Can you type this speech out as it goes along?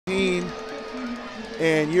2014,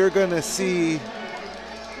 and you're going to see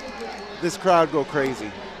this crowd go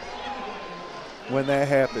crazy when that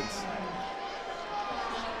happens.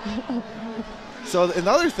 So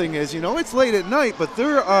another thing is, you know, it's late at night, but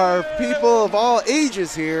there are people of all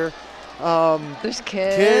ages here. There's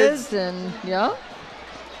kids and yeah.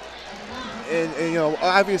 And, you know,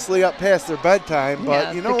 obviously up past their bedtime, but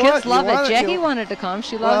yeah, you know the what? kids love it. Jackie you know, wanted to come.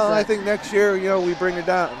 She loves it. I think next year, you know, we bring her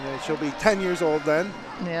down. She'll be 10 years old then.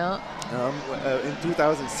 Yeah. In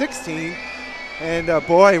 2016. And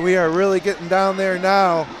boy, we are really getting down there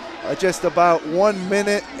now. Just about 1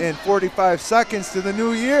 minute and 45 seconds to the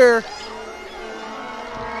new year.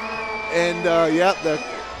 And yeah,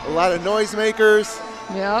 a lot of noisemakers.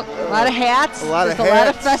 Yep, a lot of hats. There's a lot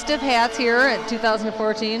of festive hats here at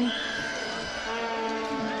 2014.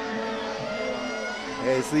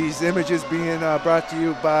 As these images being brought to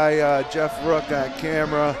you by Jeff Rook on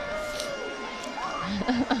camera.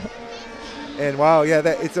 And wow, yeah,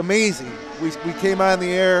 it's amazing. We came on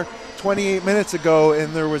the air 28 minutes ago,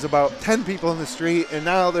 and there was about 10 people in the street, and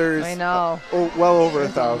now there's well over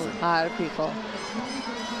 1,000. A lot of people.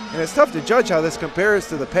 And it's tough to judge how this compares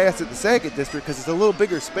to the past at the Sackett District because it's a little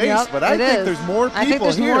bigger space, but I think there's more people here. I think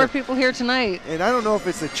there's more people here tonight. And I don't know if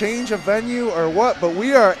it's a change of venue or what, but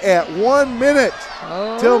we are at 1 minute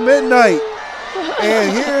till midnight.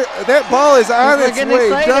 And here, that ball is on its way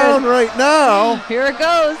down right now. Here it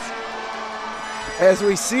goes. As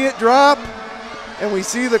we see it drop and we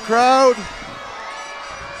see the crowd.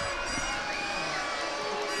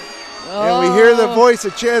 And we hear the voice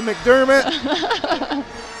of Chad McDermott.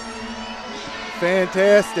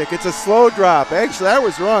 Fantastic. It's a slow drop. Actually, I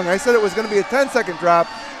was wrong. I said it was going to be a 10-second drop.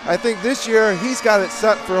 I think this year he's got it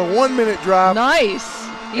set for a 1 minute drop. Nice.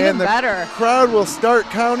 Even better. And the crowd will start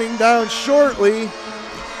counting down shortly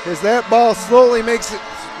as that ball slowly makes its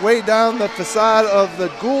way down the facade of the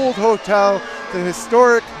Gould Hotel, the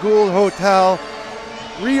historic Gould Hotel.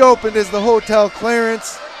 Reopened as the Hotel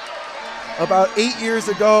Clarence about 8 years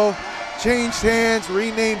ago. Changed hands,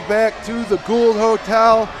 renamed back to the Gould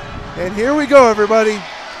Hotel. And here we go, everybody.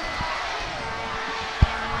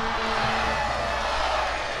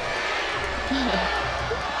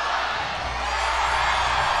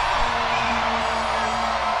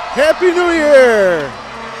 Happy New Year!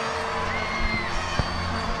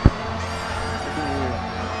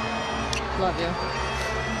 Love you.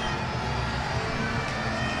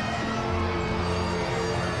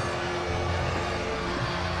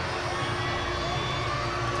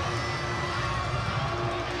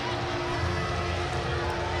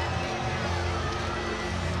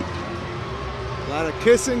 A lot of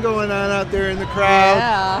kissing going on out there in the crowd.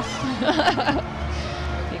 Yeah.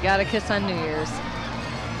 You got to kiss on New Year's.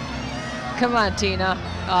 Come on, Tina.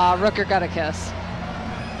 Rooker got a kiss.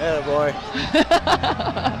 Attaboy.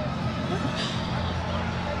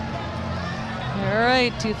 All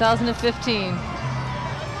right, 2015.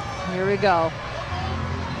 Here we go.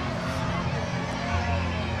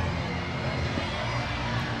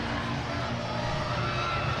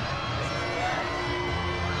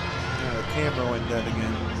 Camera went dead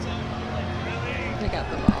again. They got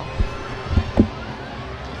the ball.